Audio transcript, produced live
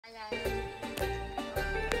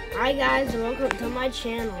Hi guys, welcome to my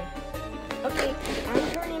channel. Okay,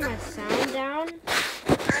 I'm turning my sound down.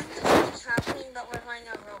 I'm just talking, but we're going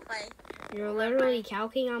to roleplay. You're literally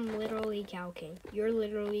calking, I'm literally calking. You're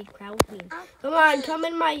literally calking. Come on, come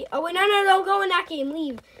in my... Oh wait, no, don't go in that game,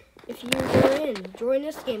 leave. If you're in, join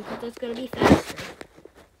this game, because it's going to be faster.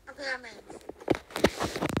 Okay, I'm in.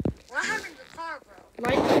 What happened to the car, bro?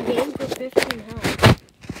 Like the game for 15 health.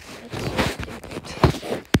 That's so stupid. 15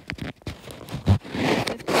 health.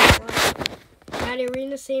 Maddie, are we in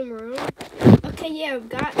the same room? Okay, yeah,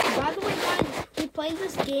 by the way, guys, we played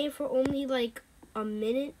this game for only like a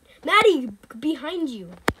minute. Maddie, behind you.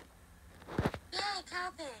 Yeah,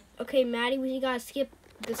 Calvin. Okay, Maddie, we gotta skip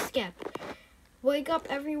the skip. Wake up,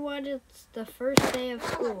 everyone. It's the first day of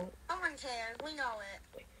school. No one cares. We know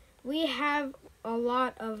it. We have a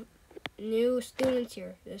lot of new students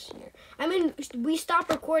here this year. I mean, we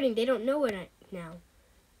stopped recording. They don't know it now.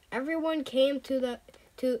 Everyone came to the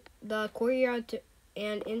courtyard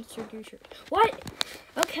and introduce. What?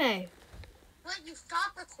 Okay. What, you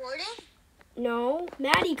stopped recording? No,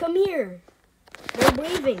 Maddie, come here. They're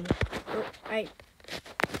waving.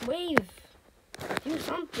 Wave. Do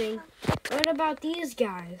something. What about these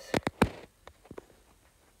guys?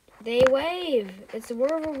 They wave. It's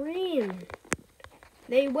Wolverine.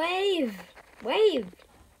 They wave. Wave.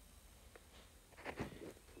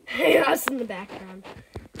 Us in the background.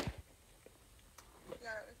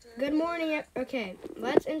 Good morning. Okay,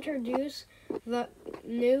 let's introduce the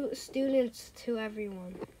new students to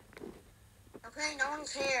everyone. Okay, no one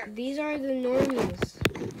cares. These are the normies.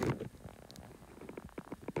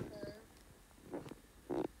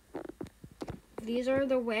 These are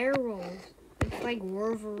the werewolves. It's like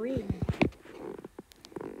Wolverine.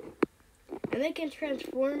 And they can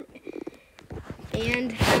transform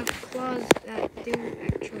and have claws that do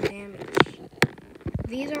extra damage.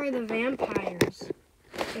 These are the vampires.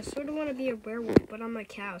 I sort of want to be a werewolf, but I'm a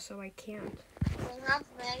cow, so I can't. We have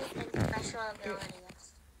many special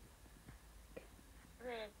abilities.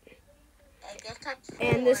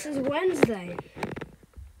 And this is Wednesday.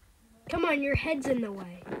 Come on, your head's in the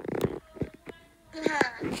way.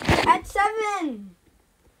 At 7!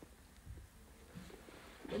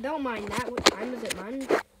 Don't mind that. What time is it, man?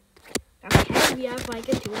 Okay, we have like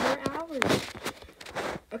 2 more hours.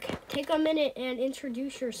 Okay, take a minute and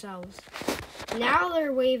introduce yourselves. Now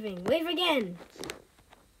they're waving. Wave again.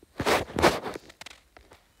 I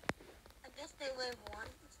guess they wave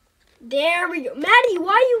once. There we go. Maddie,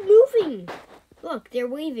 why are you moving? Look, they're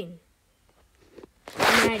waving.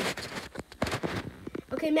 Maddie.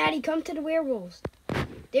 Okay, Maddie, come to the werewolves.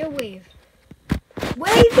 They're wave.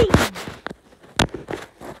 Waving!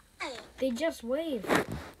 They just wave.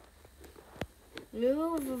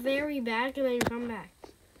 Move very back and then come back.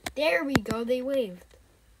 There we go, they waved.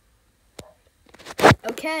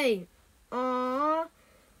 Okay.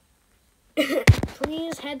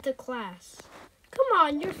 Please head to class. Come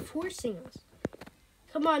on, you're forcing us.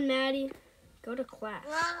 Come on, Maddie. Go to class.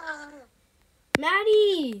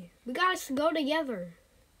 Maddie! We gotta go together.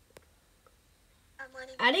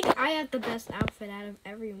 I think I have the best outfit out of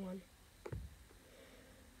everyone.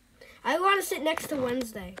 I want to sit next to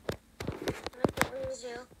Wednesday.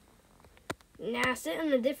 Nah, sit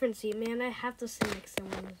in a different seat, man. I have to sit next to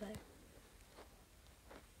Wednesday.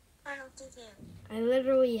 I don't think you. I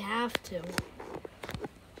literally have to.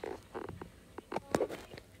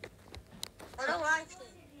 What do I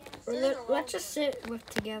think? Let's just sit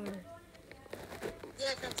together.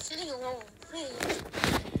 Yes, I'm sitting alone. Please.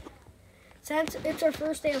 Since it's our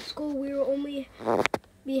first day of school, we will don't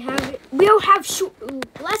have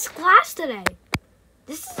less class today.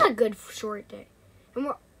 This is a good short day,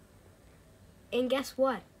 and guess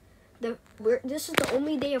what? This is the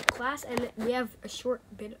only day of class, and we have a short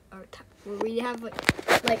bit of time where we have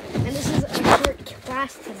and this is a short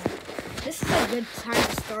class today. This is a good time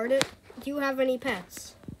to start it. Do you have any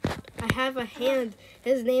pets? I have a hand.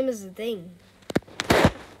 His name is Ding. Yeah,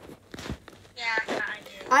 I do.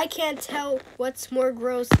 I can't tell what's more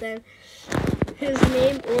gross than his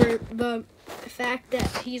name or the fact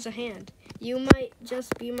that he's a hand. You might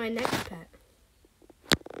just be my next pet.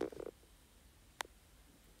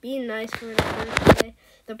 Be nice for the first day.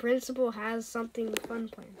 The principal has something fun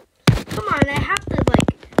planned. Come on, I have to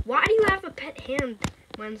why do you have a pet hand,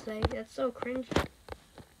 Wednesday? That's so cringy.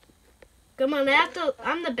 Come on,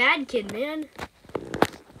 I'm the bad kid, man.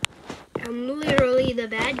 I'm literally the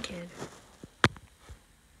bad kid.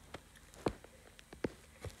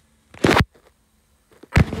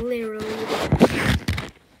 I'm literally the bad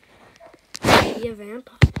kid. Be a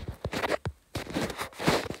vampire.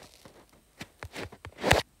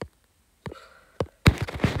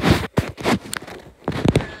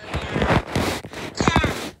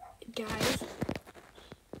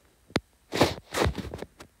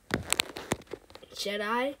 Should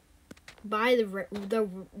I buy the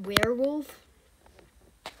werewolf?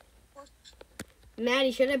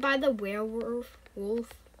 Maddie, should I buy the werewolf?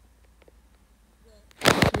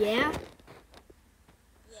 Yeah?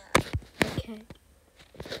 Yeah. Okay.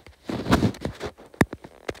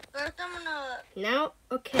 First, I'm gonna. Now,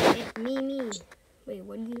 okay, me. Wait,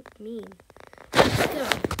 what do you mean? Let's go.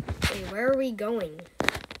 Wait, where are we going?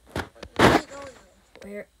 Where are you going?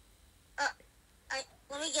 Where?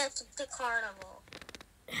 Let me get the carnival.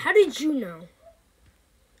 How did you know?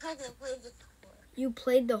 I can play this before. You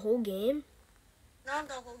played the whole game? Not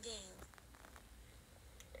the whole game.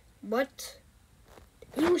 What?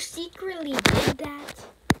 You secretly did that?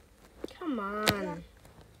 Come on.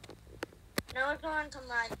 Now it's going to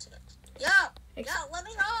my turn. Yo, let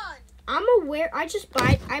me on. I'm aware. I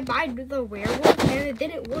bought the werewolf and it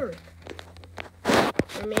didn't work.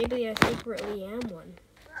 Or maybe I secretly am one.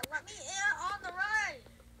 Let me in on the ride.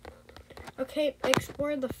 Okay,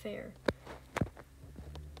 explore the fair.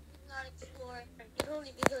 Not exploring. You don't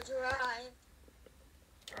need to go to ride.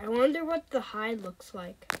 I wonder what the hide looks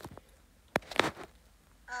like.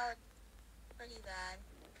 Pretty bad.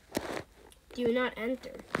 Do not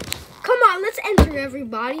enter. Come on, let's enter,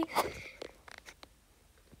 everybody.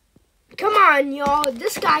 Come on, y'all.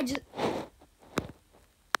 This guy just... Bro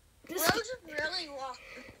just really walked.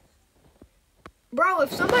 Bro,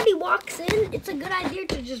 if somebody walks in, it's a good idea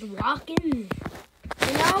to just walk in.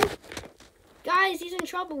 You know? Guys, he's in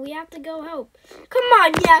trouble. We have to go help. Come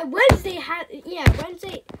on, Wednesday.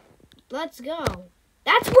 Let's go.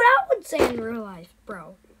 That's what I would say in real life,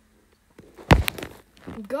 bro.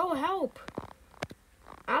 Go help.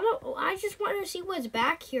 I just want to see what's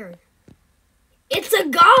back here. It's a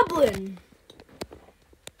goblin.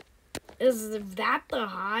 Is that the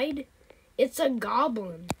hide? It's a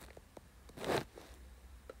goblin.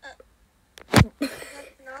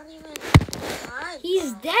 Not even hide.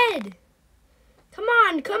 He's dead. Come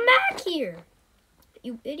on, come back here.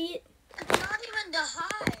 You idiot. It's not even the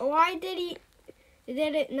hide. Why did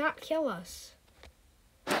it not kill us?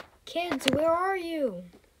 Kids, where are you?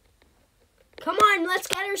 Come on, let's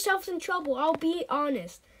get ourselves in trouble. I'll be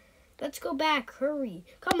honest. Let's go back. Hurry.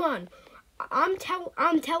 Come on. I'm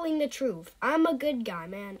telling the truth. I'm a good guy,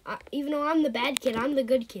 man. Even though I'm the bad kid, I'm the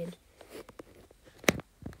good kid.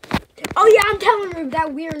 Oh, yeah, I'm telling her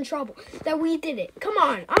that we're in trouble. That we did it. Come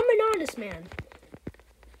on. I'm an honest man.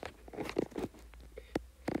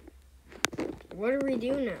 What do we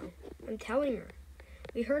do now? I'm telling her.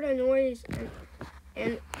 We heard a noise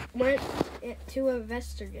and went to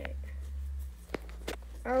investigate.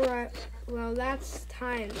 Alright, well, that's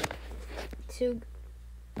time to...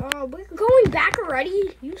 Oh, we're going back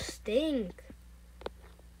already? You stink.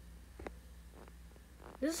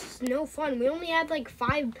 This is no fun. We only had like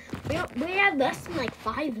we had less than like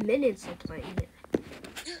 5 minutes of playing it. Do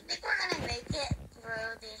you think we're gonna make it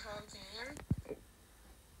through the whole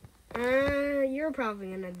game? You're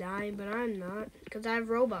probably gonna die, but I'm not. Because I have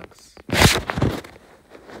Robux.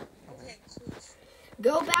 Okay, cool.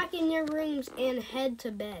 Go back in your rooms and head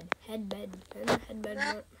to bed. Head bed.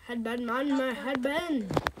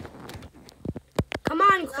 Come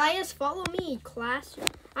on, class, follow me, class.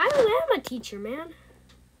 I am a teacher, man.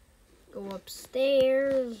 Go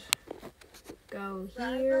upstairs. Go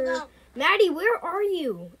here. Maddie, where are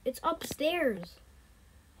you? It's upstairs.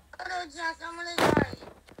 Oh no, Jack, I'm gonna die.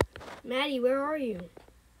 Maddie, where are you?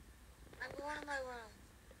 I'm going to my room.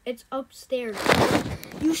 It's upstairs.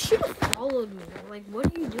 You should have followed me. Like, what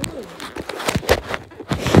are you doing?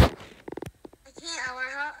 I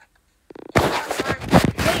can't.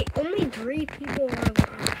 Wait, only 3 people are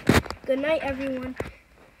alive. Good night, everyone.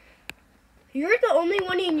 You're the only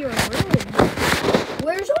one in your room.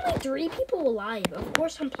 There's only 3 people alive. Of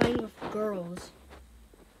course I'm playing with girls.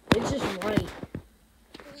 It's just right.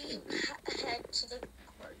 We head to the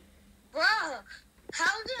court. Bro,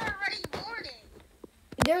 how's it already morning?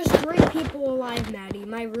 There's 3 people alive, Maddie.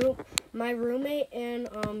 My roommate and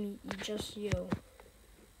just you.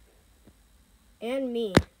 And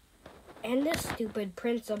me. And this stupid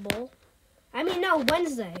principal. I mean, no,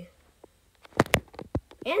 Wednesday.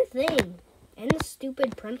 And Thing. And the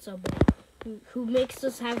stupid principal who makes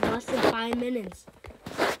us have less than 5 minutes.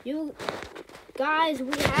 You guys,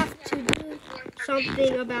 we have to do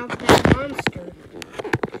something about that monster.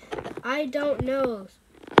 I don't know.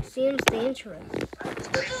 Seems dangerous.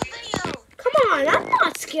 Come on, I'm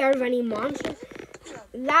not scared of any monster.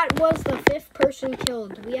 That was the 5th person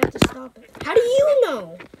killed. We have to stop it. How do you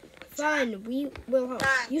know? Fine, we will help.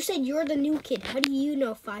 You said you're the new kid. How do you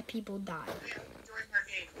know 5 people died?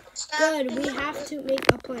 Good, we have to make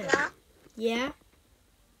a plan. Yeah?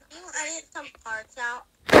 Can you edit some parts out?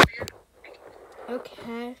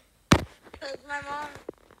 Okay. Cause my mom,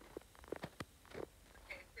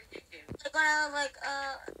 they're gonna like,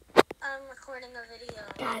 I'm recording a video.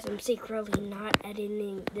 Guys, I'm secretly not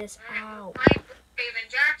editing this out. Raven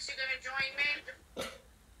Jax, you gonna join me?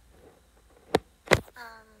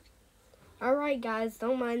 Alright, guys,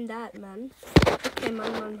 don't mind that, man. Okay,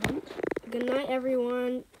 Mom. Good night,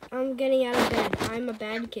 everyone. I'm getting out of bed. I'm a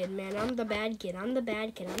bad kid, man. I'm the bad kid. I'm the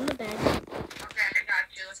bad kid. I'm the bad kid. Okay, I got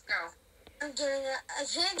you. Let's go. I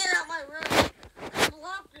can't get out my room. I'm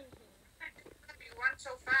locked in here. You run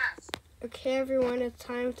so fast. Okay, everyone, it's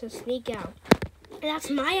time to sneak out. That's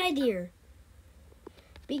my idea.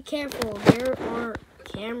 Be careful. There are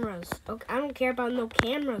cameras. Okay, I don't care about no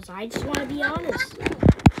cameras. I just want to be honest.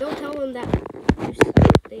 Don't tell them that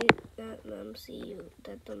them see you.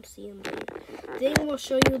 That them see them. They will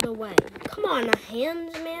show you the way. Come on, a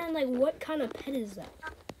hand, man. Like, what kind of pet is that?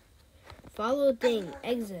 Follow thing.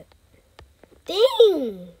 Exit.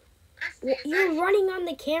 Dang! You're running on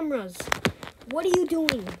the cameras. What are you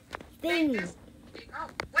doing? Thing. Oh,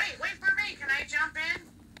 wait for me. Can I jump in?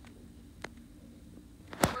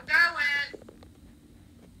 We're going.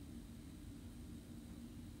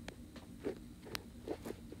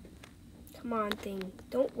 Come on, thing.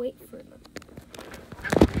 Don't wait for them.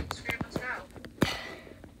 Let's go.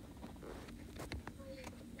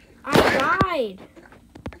 I died.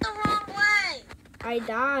 The wrong way. I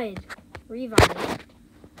died. Revive.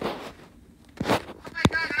 Oh my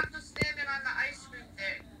god, I'm just standing on the ice cream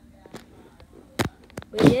thing.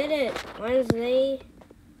 We did it. Wednesday.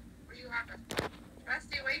 Where you have to?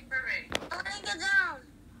 Rusty, wait for me. I didn't get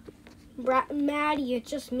down. Maddie, it's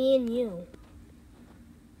just me and you.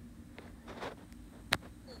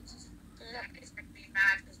 Daddy's gonna be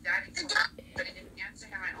mad because Daddy told me, but he didn't answer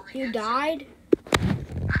him. I only You answered died?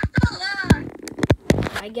 I'm so loud.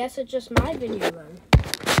 I guess it's just my video then.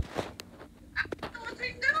 What's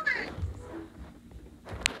he doing?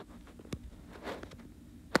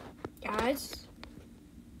 Guys.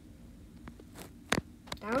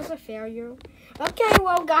 That was a failure. Okay,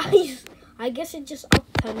 well, guys. I guess it's just up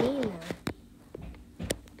to me now.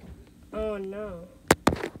 Oh, no.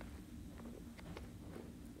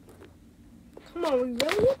 Come on, we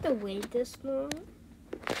really have to wait this long?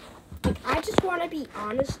 Like, I just want to be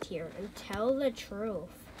honest here and tell the truth.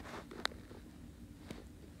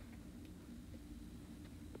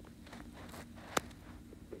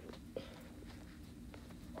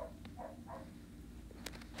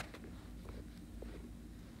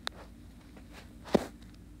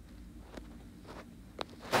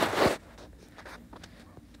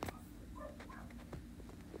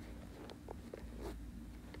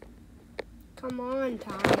 Come on,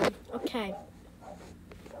 time. Okay.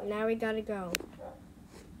 Now we gotta go.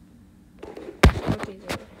 Okay,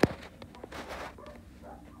 good.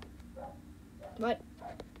 What?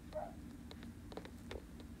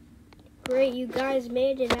 Great, you guys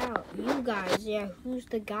made it out. You guys, yeah. Who's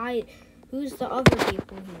the guy? Who's the other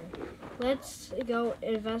people here? Let's go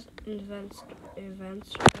investigate.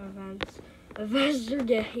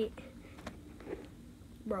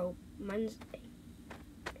 Bro, Wednesday.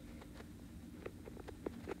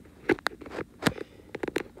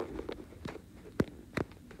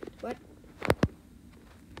 What?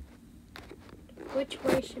 Which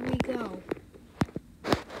way should we go?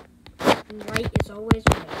 Right is always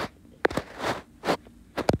right.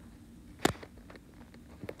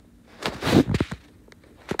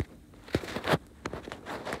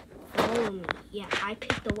 Follow me. Yeah, I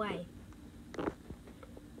picked the way.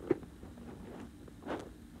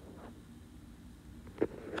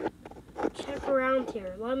 Check around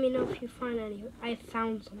here. Let me know if you find any. I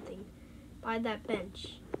found something by that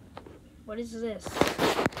bench. What is this?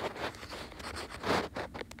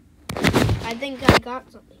 I think I got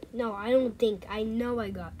something. No, I don't think. I know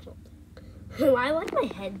I got something. I like my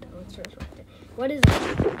head though. It's right there. What is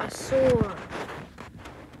it? A sword.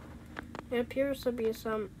 It appears to be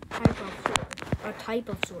some type of sword. A type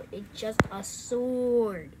of sword. It's just a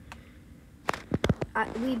sword.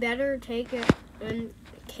 We better take it in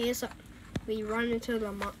case we run into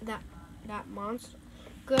that monster.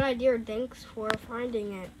 Good idea. Thanks for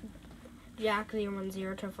finding it, Jack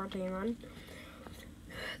 010-14.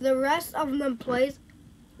 The rest of the place.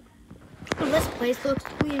 This place looks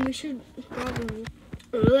clean. We should probably.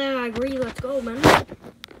 I agree. Let's go, man.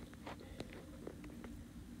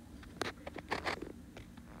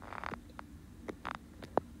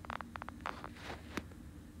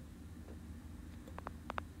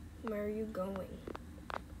 Where are you going?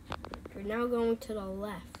 You're now going to the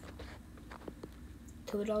left.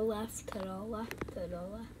 To the left, to the left, to the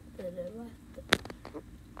left, to the left.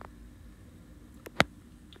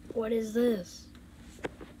 What is this?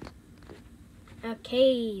 A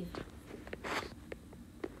cave.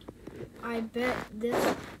 I bet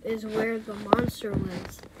this is where the monster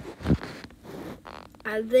lives.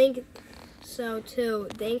 I think so too.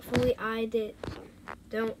 Thankfully,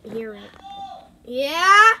 don't hear it.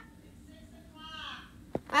 Yeah?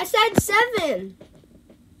 I said 7.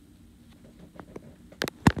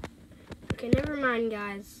 Okay, never mind,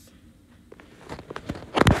 guys.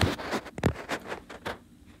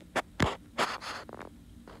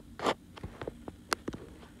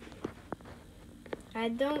 I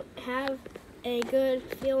don't have a good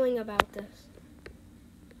feeling about this.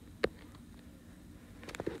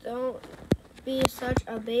 Don't be such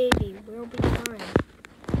a baby. We'll be fine.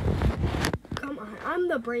 Come on, I'm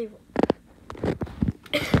the brave one.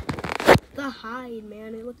 The hide,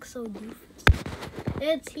 man. It looks so doofus.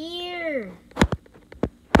 It's here.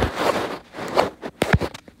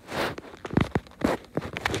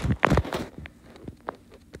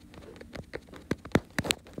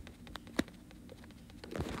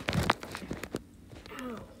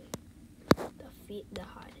 Ow. Defeat the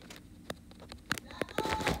hide.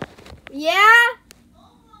 Yeah?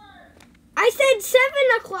 I said 7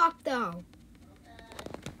 o'clock though.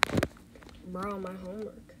 Bro, my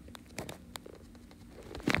homework.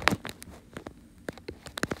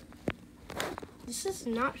 This is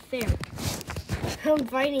not fair. I'm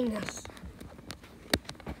fighting this.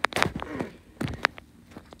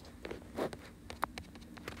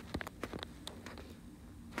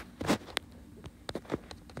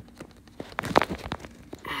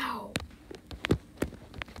 Ow.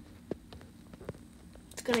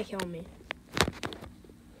 It's gonna kill me.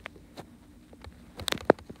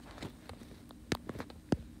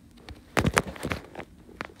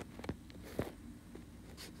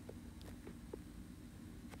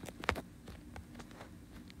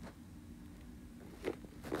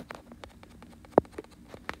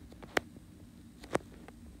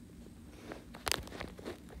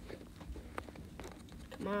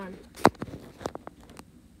 Come on.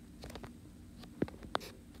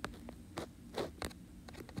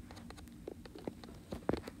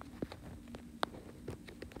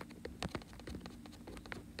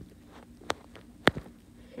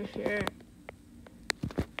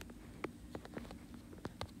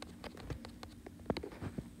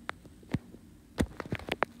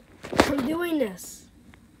 I'm doing this.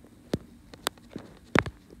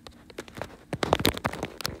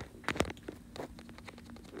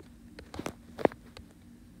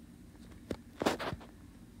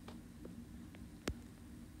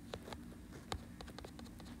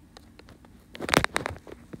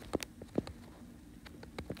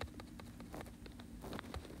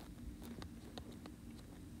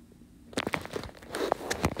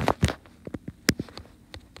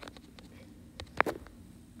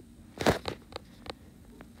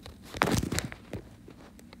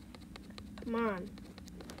 Come on.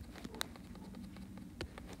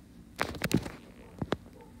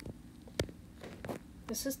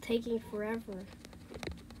 This is taking forever.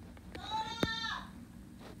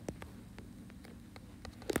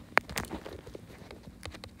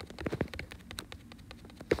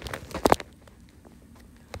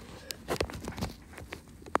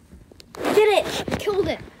 I did it! I killed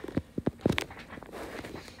it!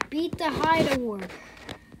 Beat the hide award.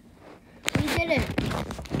 We did it.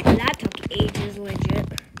 That took ages, legit.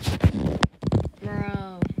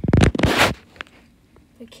 Bro.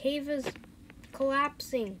 The cave is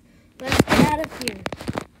collapsing. Let's get out of here.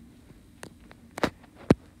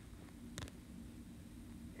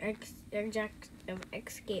 Objective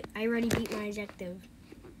escape. I already beat my objective.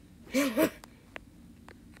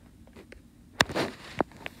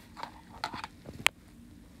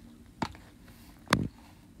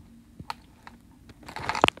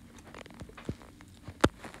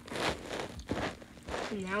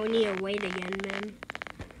 Now we need to wait again, man.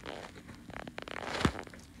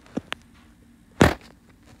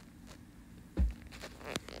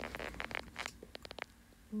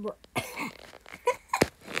 What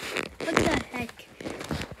the heck?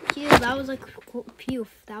 Phew, that was a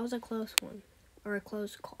that was a close one, or a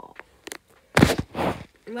close call.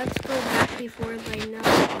 Let's go back before they know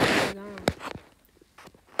what's going on.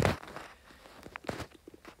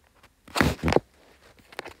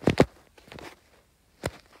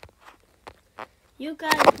 You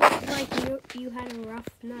guys look like you had a rough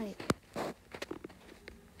night.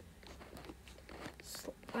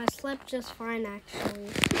 I slept just fine, actually.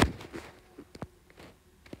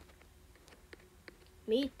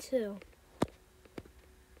 Me too.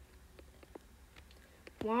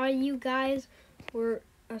 While you guys were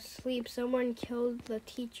asleep, someone killed the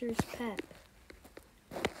teacher's pet.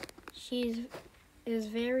 She is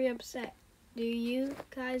very upset. Do you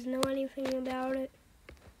guys know anything about it?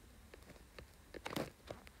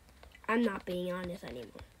 I'm not being honest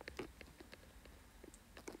anymore.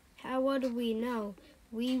 How would we know?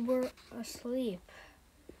 We were asleep.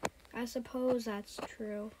 I suppose that's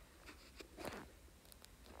true.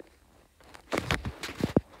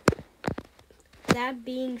 That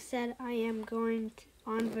being said, I am going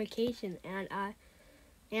on vacation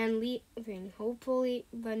and leaving. Hopefully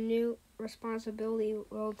the new responsibility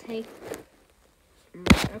will take.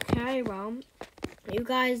 Okay, well, you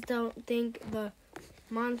guys don't think the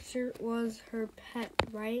monster was her pet,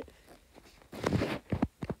 right?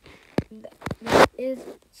 That is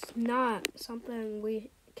not something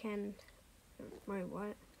we can. Wait,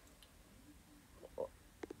 what?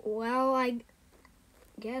 Well, I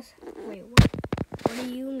guess. Wait, what? What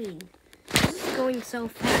do you mean? This is going so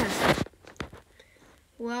fast.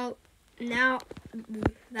 Well, now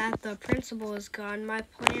that the principal is gone, my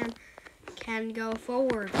plan can go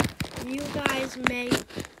forward. You guys may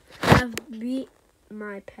have beat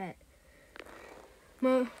my pet.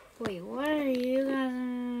 Wait, what are you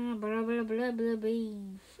guys? Blah, blah, blah, blah, blah.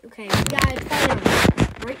 Okay, we got a plan.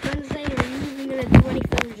 Right, Wednesday, are you even going to do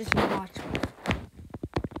anything or just watch me?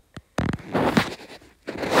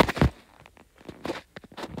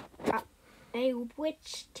 A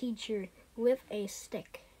witch teacher with a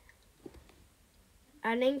stick.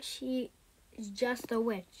 I think she is just a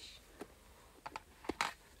witch.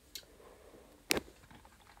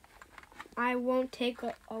 I won't take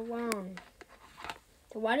it along.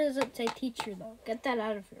 Why does it say teacher though? Get that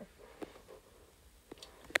out of here.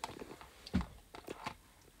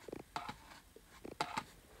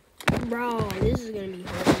 Bro, this is gonna be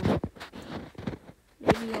hard.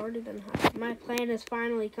 Maybe harder than hard. My plan is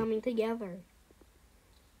finally coming together.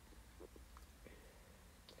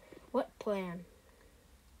 What plan?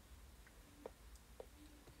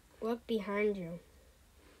 Look behind you.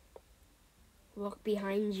 Look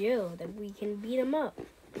behind you, then we can beat him up.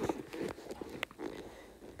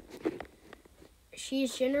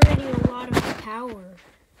 She's generating a lot of power.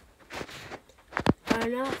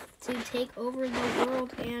 Enough to take over the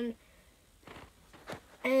world and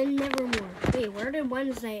Nevermore. Wait, where did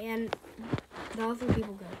Wednesday and the other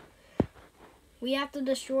people go? We have to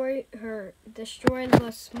destroy her. Destroy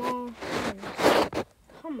the small things.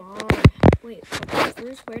 Come on. Wait,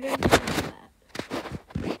 first, where did we do that?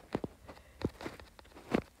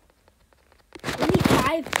 Only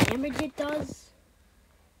 5 damage it does?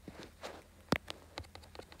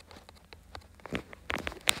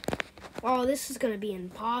 Oh, this is gonna be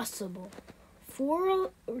impossible.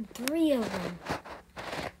 4 or 3 of them.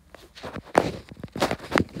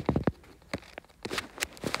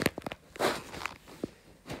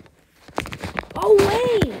 Oh,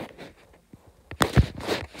 wait!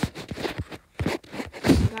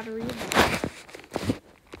 Gotta read that.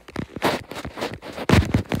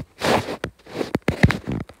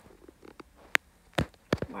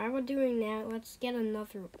 While we're doing that, let's get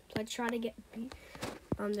another. Let's try to get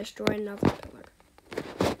destroy another pillar.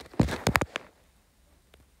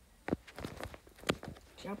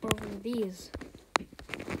 Jump over these.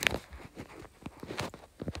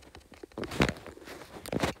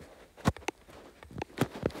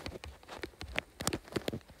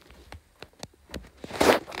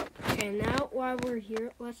 Okay, now while we're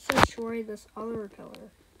here, let's destroy this other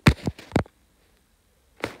pillar.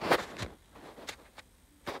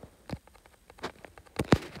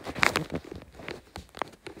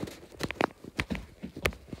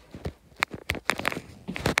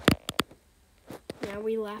 Now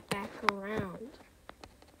we lap back around.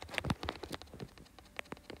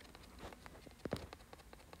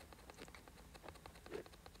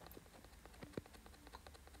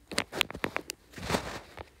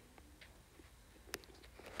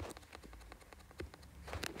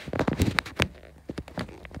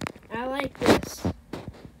 I like this.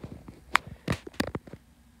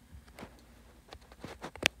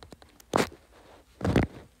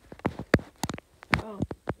 Oh,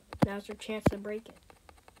 now's our chance to break it.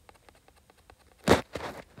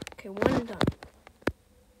 Okay, one done.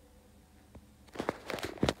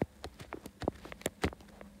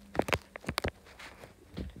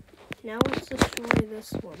 Now let's destroy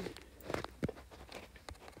this one.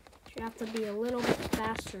 You have to be a little bit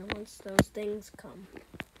faster once those things come.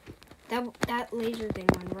 That laser thing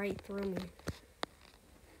went right through me.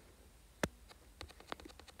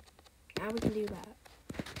 Now we can do that.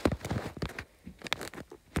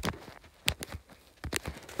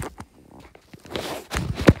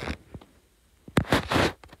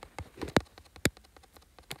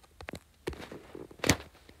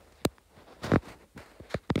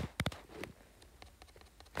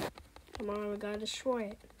 Come on, we gotta destroy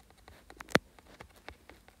it.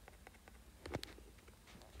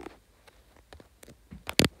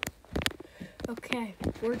 Okay,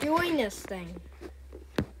 we're doing this thing.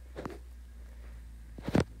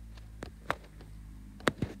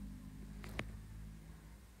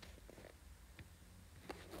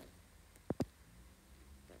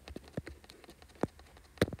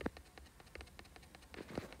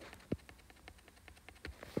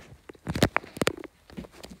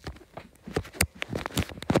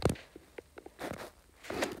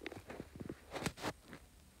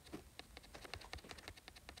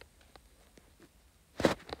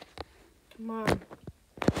 Come on.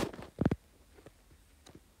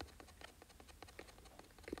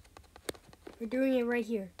 We're doing it right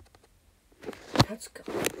here. Let's go.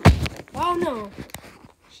 Oh no.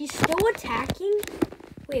 She's still attacking?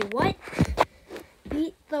 Wait, what?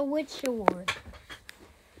 Beat the Witch Award.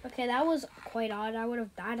 Okay, that was quite odd. I would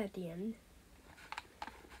have died at the end.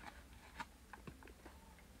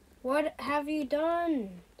 What have you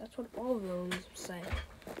done? That's what all of those say.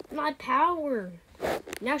 My power.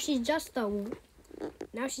 Now she's just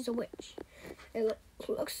now she's a witch. It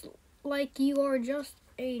looks like you are just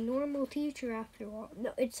a normal teacher after all.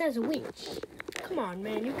 No, it says witch. Come on,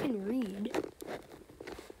 man, you can read.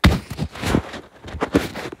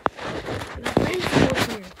 The principal's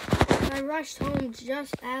here. I rushed home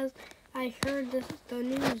just as I heard the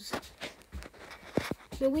news.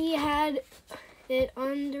 So we had it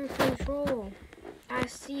under control. I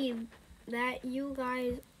see that you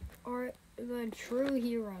guys are the true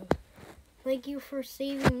hero. Thank you for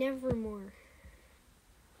saving Nevermore.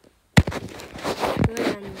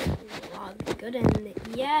 Good and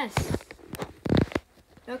yes.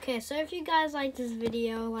 Okay, so if you guys like this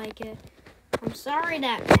video, like it. I'm sorry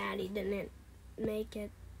that Maddie didn't make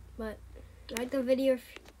it, but like the video.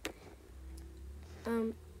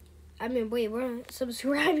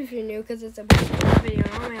 Subscribe if you're new, because it's a video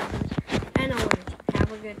on my albums. And always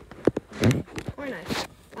have a good day or night.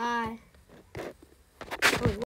 Bye.